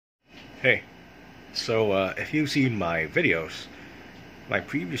Hey, so if you've seen my videos, my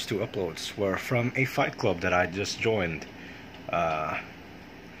previous two uploads were from a fight club that I just joined. Uh,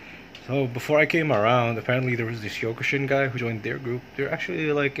 so before I came around, apparently there was this Kyokushin guy who joined their group. They're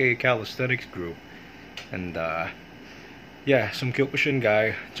actually like a calisthenics group. And yeah, some Kyokushin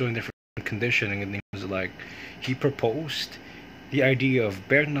guy joined their conditioning, and he was like, he proposed the idea of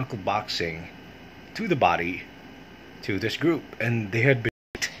bare knuckle boxing to the body to this group, and they had been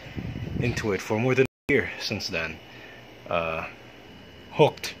into it for more than a year since then.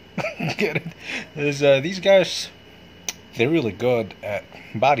 Hooked. Get it? These guys, they're really good at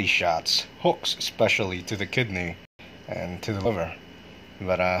body shots, hooks especially to the kidney and to the liver.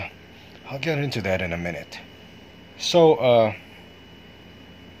 But I'll get into that in a minute. So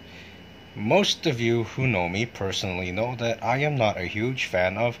most of you who know me personally know that I am not a huge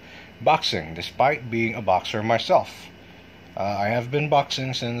fan of boxing, despite being a boxer myself. I have been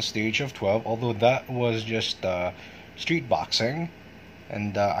boxing since the age of 12, although that was just street boxing,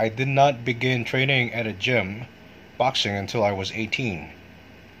 and I did not begin training at a gym boxing until I was 18.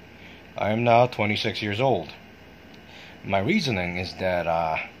 I am now 26 years old. My reasoning is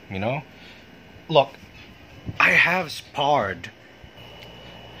that, look, I have sparred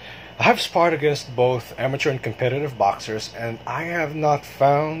against both amateur and competitive boxers, and I have not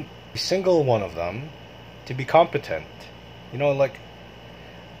found a single one of them to be competent. Like,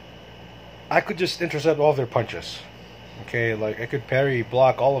 I could just intercept all of their punches. Okay, like, I could parry,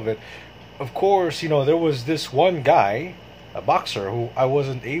 block, all of it. Of course, there was this one guy, a boxer, who I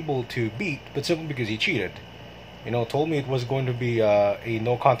wasn't able to beat, but simply because he cheated. Told me it was going to be a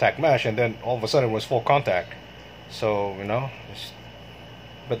no-contact match, and then all of a sudden it was full contact. So,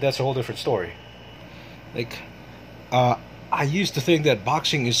 but that's a whole different story. Like, I used to think that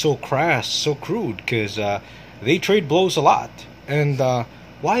boxing is so crass, so crude, because they trade blows a lot. And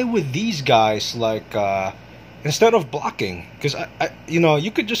why would these guys, like, instead of blocking, because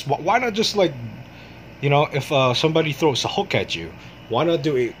you could just, why not just, like, if somebody throws a hook at you, why not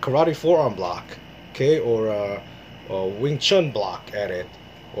do a karate forearm block, okay, or a Wing Chun block at it,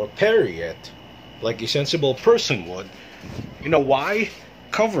 or parry it like a sensible person would? Why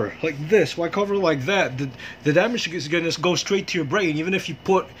cover like this? Why cover like that? The damage is gonna go straight to your brain. Even if you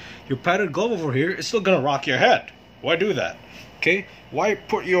put your padded glove over here, it's still gonna rock your head. Why do that? Okay, why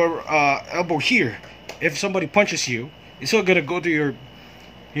put your elbow here? If somebody punches you, it's still gonna go to your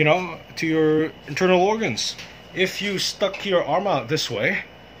to your internal organs. If you stuck your arm out this way,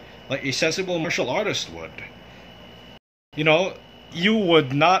 like a sensible martial artist would, you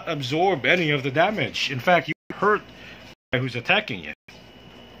would not absorb any of the damage. In fact, you hurt the guy who's attacking you.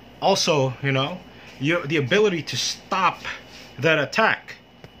 Also, the ability to stop that attack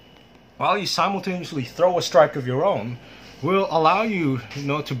while you simultaneously throw a strike of your own will allow you,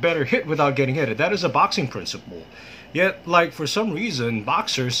 to better hit without getting hit. That is a boxing principle. Yet, like, for some reason,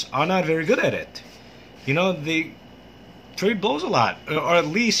 boxers are not very good at it. They trade blows a lot, or at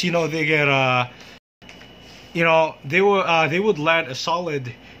least, they get, they would land a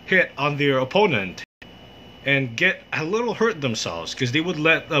solid hit on their opponent and get a little hurt themselves, because they would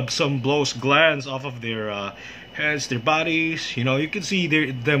let some blows glance off of their heads, their bodies. You can see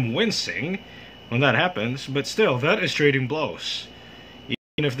them wincing when that happens, but still, that is trading blows,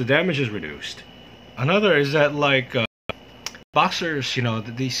 even if the damage is reduced. Another is that, like, boxers,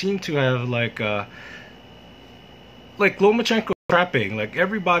 they seem to have, like Lomachenko trapping. Like,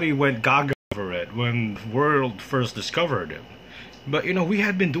 everybody went gaga over it when World first discovered him. But, we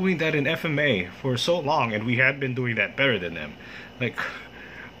had been doing that in FMA for so long, and we had been doing that better than them. Like,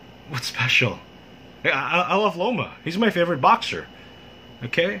 what's special? I love Loma. He's my favorite boxer.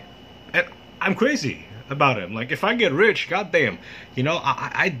 Okay? And I'm crazy about him. Like, if I get rich, goddamn,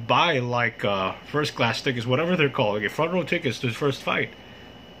 I'd buy, like, first class tickets, whatever they're called, like, front row tickets to his first fight.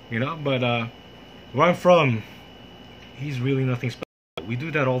 But where I'm from, he's really nothing special. We do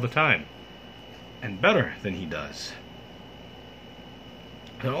that all the time. And better than he does.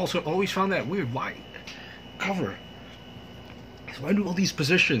 I also always found that weird. Why cover? So why do all these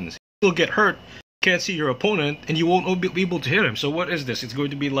positions? You'll get hurt, can't see your opponent, and you won't be able to hit him. So what is this? It's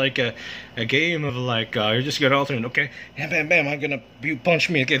going to be like a game of, like, you're just gonna alternate. Okay, bam, bam, you punch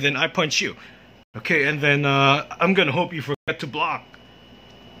me. Okay, then I punch you. Okay, and then I'm gonna hope you forget to block.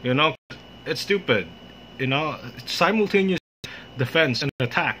 It's stupid. Simultaneous defense and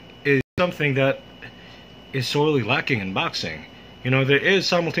attack is something that is sorely lacking in boxing. There is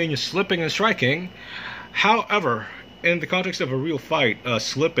simultaneous slipping and striking. However, in the context of a real fight,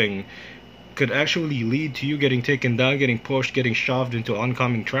 slipping could actually lead to you getting taken down, getting pushed, getting shoved into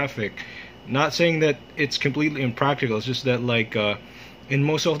oncoming traffic. Not saying that it's completely impractical, it's just that, like, in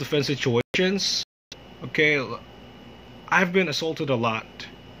most self-defense situations, okay, I've been assaulted a lot,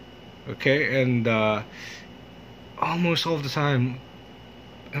 okay, and almost all of the time,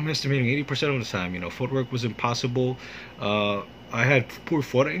 I'm estimating 80% of the time, you know, footwork was impossible. I had poor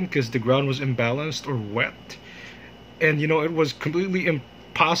footing because the ground was imbalanced or wet, and you know, it was completely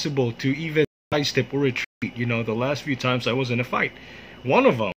impossible to even sidestep or retreat. You know, the last few times I was in a fight, one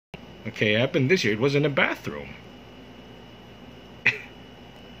of them, okay, happened this year. It was in a bathroom.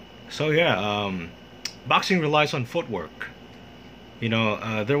 So yeah, boxing relies on footwork. You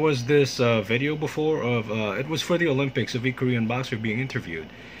know, there was this video before of, it was for the Olympics, of a Korean boxer being interviewed.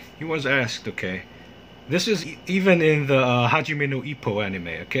 He was asked, okay, this is even in the Hajime no Ippo anime,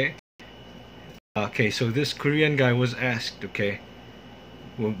 okay? Okay, so this Korean guy was asked, okay,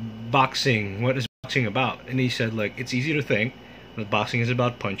 well, boxing, what is boxing about? And he said, like, it's easy to think that boxing is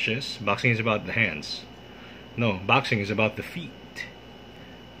about punches, boxing is about the hands. No, boxing is about the feet.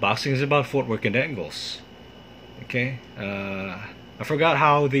 Boxing is about footwork and angles. Okay? I forgot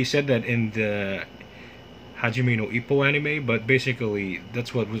how they said that in the Hajime no Ippo anime, but basically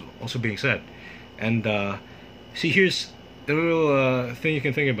that's what was also being said. And see, here's a little thing you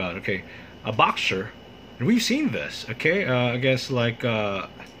can think about. Okay, a boxer, and we've seen this, okay, against, like,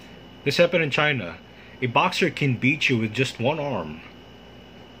 this happened in China. A boxer can beat you with just one arm.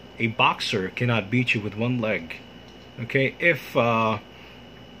 A boxer cannot beat you with one leg. Okay, if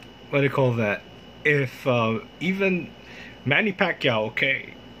what do you call that? If even Manny Pacquiao,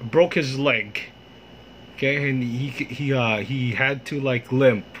 okay, broke his leg, okay, and he had to, like,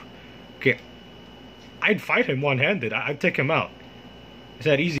 limp, okay, I'd fight him one-handed. I'd take him out. It's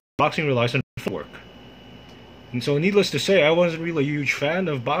that easy. Boxing relies on footwork. And so, needless to say, I wasn't really a huge fan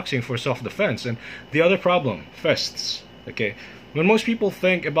of boxing for self-defense. And the other problem, fists. Okay, when most people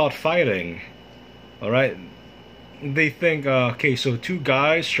think about fighting, all right, they think, okay, so two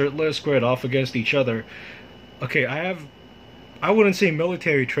guys shirtless squared off against each other. Okay, I wouldn't say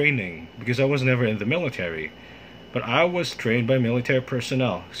military training because I was never in the military, but I was trained by military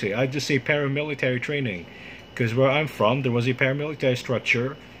personnel. See, I just say paramilitary training because where I'm from, there was a paramilitary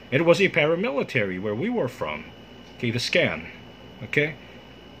structure. It was a paramilitary where we were from. Okay, the scan. Okay?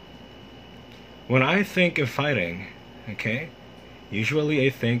 When I think of fighting, okay, usually I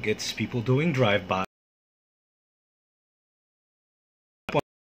think it's people doing drive-by,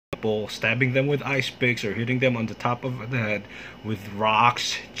 stabbing them with ice picks or hitting them on the top of the head with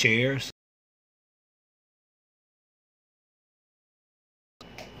rocks, chairs.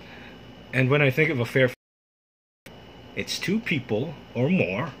 And when I think of a fair fight, it's two people or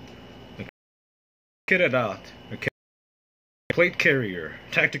more, okay, get it out, okay, plate carrier,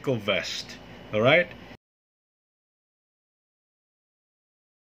 tactical vest, alright,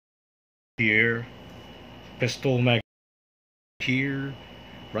 here, pistol mag here,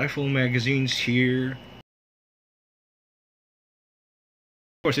 rifle magazines here. Of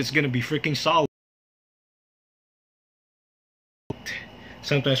course, it's gonna be freaking solid.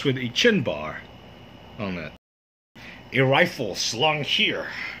 Sometimes with a chin bar on it. A rifle slung here.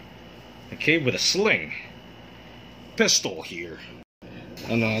 Okay, with a sling. Pistol here.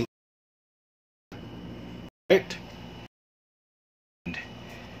 And right.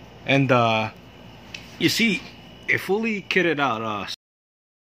 And you see, a fully kitted out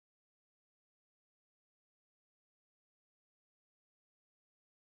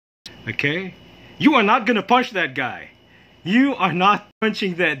okay, you are not gonna punch that guy. You are not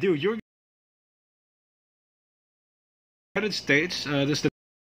punching that dude. You're United States. This the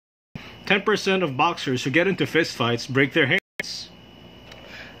 10% of boxers who get into fist fights break their hands.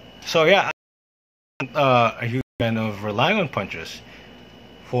 So yeah, I'm a huge fan of relying on punches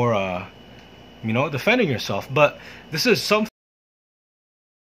for you know, defending yourself. But this is something.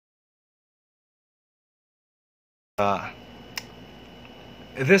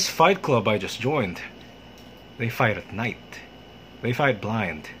 This fight club I just joined, they fight at night. They fight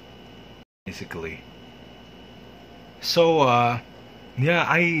blind, basically. So, yeah,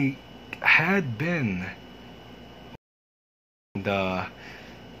 I had been, and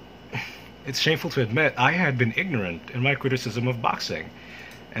it's shameful to admit, I had been ignorant in my criticism of boxing.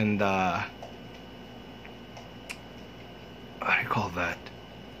 And, what do you call that?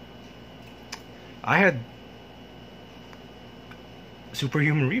 I had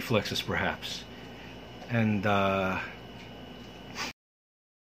superhuman reflexes, perhaps. And I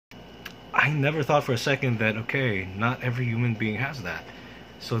never thought for a second that, okay, not every human being has that.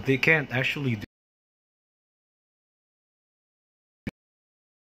 So they can't actually do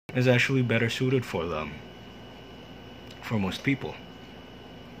is actually better suited for them. For most people.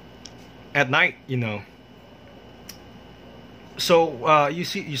 At night, you know. So you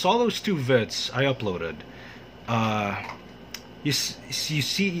saw those two vids I uploaded.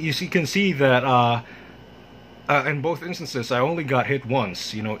 You can see that in both instances I only got hit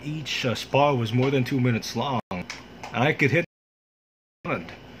once. You know, each spar was more than 2 minutes long, and I could hit. And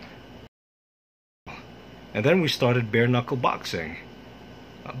then we started bare knuckle boxing.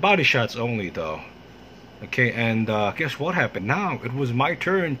 Body shots only though. Okay, and guess what happened? Now it was my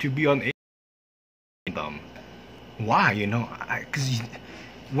turn to be on them. Why? You know, because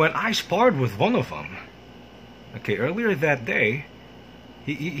when I sparred with one of them, okay, earlier that day,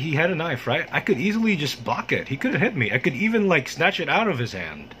 he had a knife, right? I could easily just block it. He couldn't hit me. I could even like snatch it out of his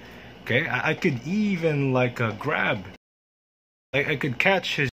hand. Okay, I could even like grab. I could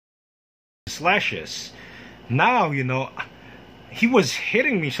catch his slashes. Now, you know, he was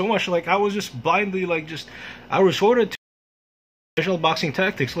hitting me so much, like I was just blindly I resorted to traditional boxing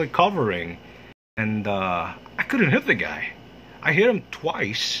tactics like covering, and I couldn't hit the guy. I hit him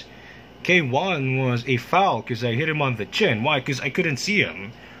twice. K1 was a foul because I hit him on the chin. Why? Because I couldn't see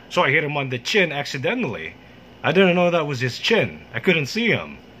him, so I hit him on the chin accidentally. I didn't know that was his chin. I couldn't see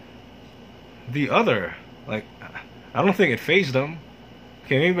him. The other, like, I don't think it phased him.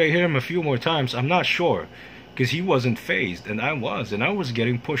 Okay, maybe I hit him a few more times. I'm not sure, because he wasn't phased, and I was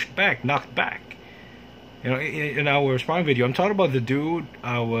getting pushed back, knocked back. You know, in our sparring video, I'm talking about the dude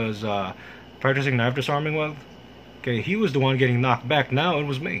I was practicing knife disarming with. Okay, he was the one getting knocked back. Now it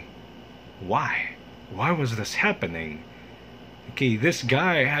was me. Why? Why was this happening? Okay, this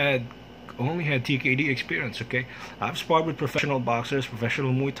guy only had TKD experience. Okay, I've sparred with professional boxers,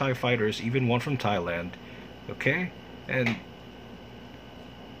 professional Muay Thai fighters, even one from Thailand. Okay, and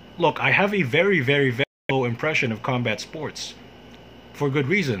look, I have a very, very, very low impression of combat sports, for good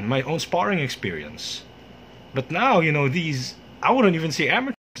reason. My own sparring experience. But now, you know, these, I wouldn't even say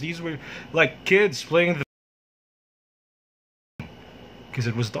amateurs. These were like kids playing because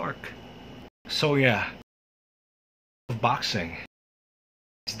it was dark. So yeah, boxing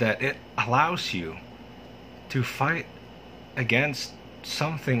is that it allows you to fight against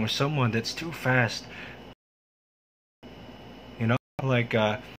something or someone that's too fast. You know, like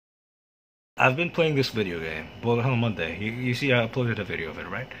I've been playing this video game, Bullet Hell Monday. You see I uploaded a video of it,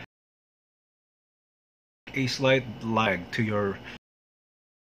 right? A slight lag to your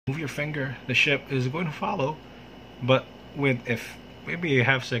move your finger, the ship is going to follow, but with if maybe a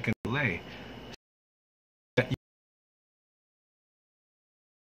half-second delay.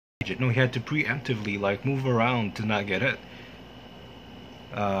 No, he had to preemptively like move around to not get hit.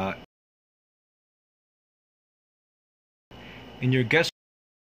 In your guess,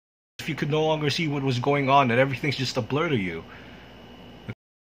 if you could no longer see what was going on and everything's just a blur to you.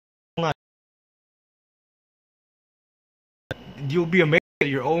 You'll be amazed at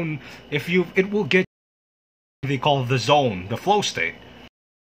your own, it will get, they call the zone, the flow state.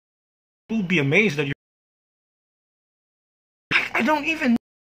 You'll be amazed that I don't even know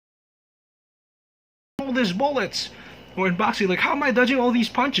all these bullets. Or in boxing, like, how am I dodging all these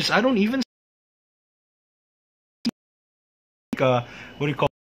punches? I don't even what do you call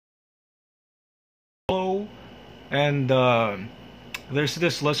it? And there's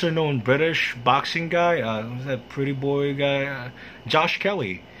this lesser known British boxing guy, who's that pretty boy guy, Josh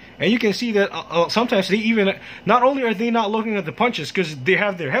Kelly. And you can see that sometimes they even, not only are they not looking at the punches because they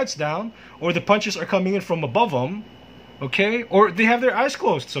have their heads down, or the punches are coming in from above them, okay? Or they have their eyes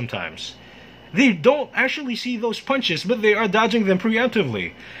closed sometimes. They don't actually see those punches, but they are dodging them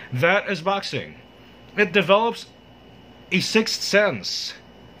preemptively. That is boxing. It develops a sixth sense.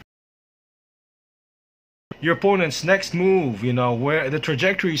 Your opponent's next move, you know, where the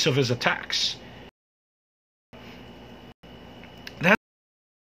trajectories of his attacks. That's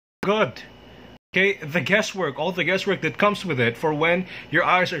good. Okay, the guesswork, all the guesswork that comes with it for when your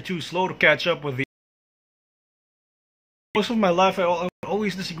eyes are too slow to catch up with the... Most of my life, I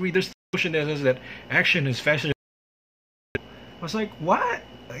always disagree. There's the notion that says that action is faster. I was like, what?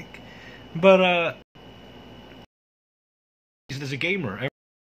 Like, but as a gamer, as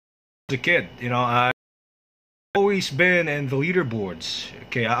a kid, you know, I've always been in the leaderboards.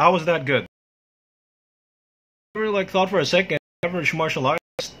 Okay, I was that good. I never like thought for a second, average martial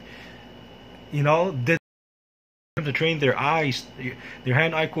artist, you know, did to train their eyes, their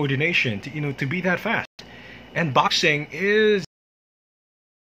hand-eye coordination, to, you know, to be that fast. And boxing is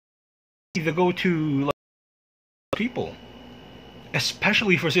the go-to like, people,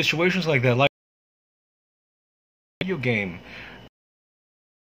 especially for situations like that, like video game.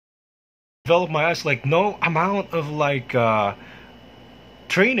 Develop my eyes, like no amount of like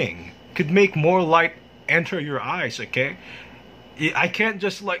training could make more light enter your eyes. Okay, I can't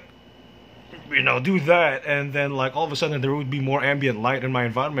just like do that, and then like all of a sudden there would be more ambient light in my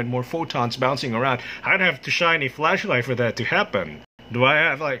environment, more photons bouncing around. I'd have to shine a flashlight for that to happen. Do I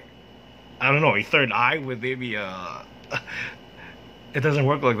have like, I don't know, a third eye with maybe it doesn't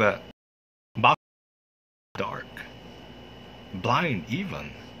work like that. Dark, blind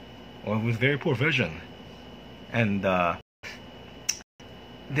even, or with very poor vision. And the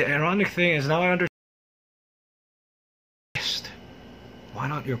ironic thing is, now I understand. Why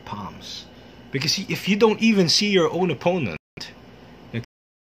not your palms? Because if you don't even see your own opponent,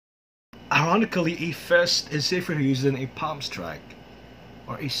 ironically, a fist is safer to use than a palm strike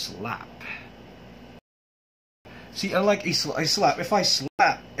or a slap. See, unlike a slap, if I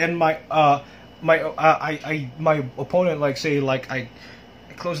slap and my opponent, like say, like I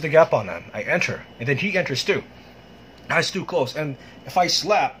close the gap on him, I enter, and then he enters too. That's too close. And if I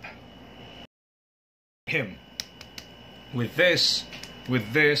slap him with this,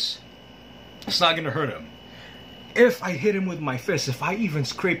 it's not gonna hurt him. If I hit him with my fist, if I even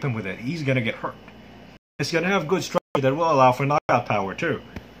scrape him with it, he's gonna get hurt. It's gonna have good structure that will allow for knockout power too.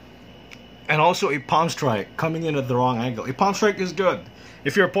 And also a palm strike coming in at the wrong angle. A palm strike is good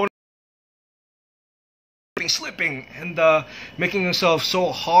if your opponent is slipping and making himself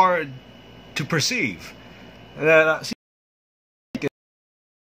so hard to perceive that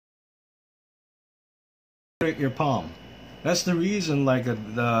your palm. That's the reason, like,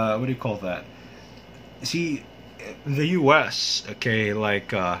 the what do you call that? See, the U.S., okay,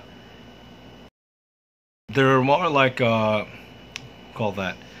 like, they're more like, call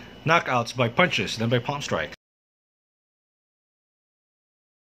that, knockouts by punches than by palm strikes.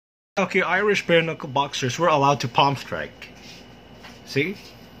 Okay, Irish bare knuckle boxers were allowed to palm strike. See?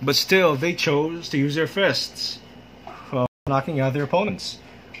 But still, they chose to use their fists for knocking out their opponents.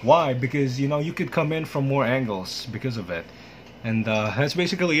 Why? Because, you could come in from more angles because of it. And that's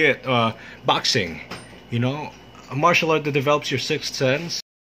basically it. Boxing, a martial art that develops your sixth sense,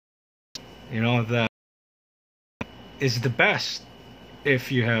 that is the best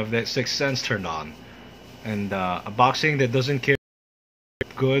if you have that sixth sense turned on. And a boxing that doesn't care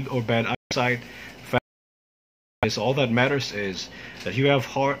good or bad eyesight, is all that matters is that you have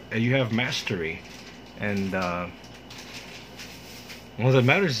heart and you have mastery. And all that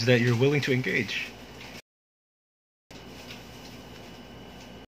matters is that you're willing to engage.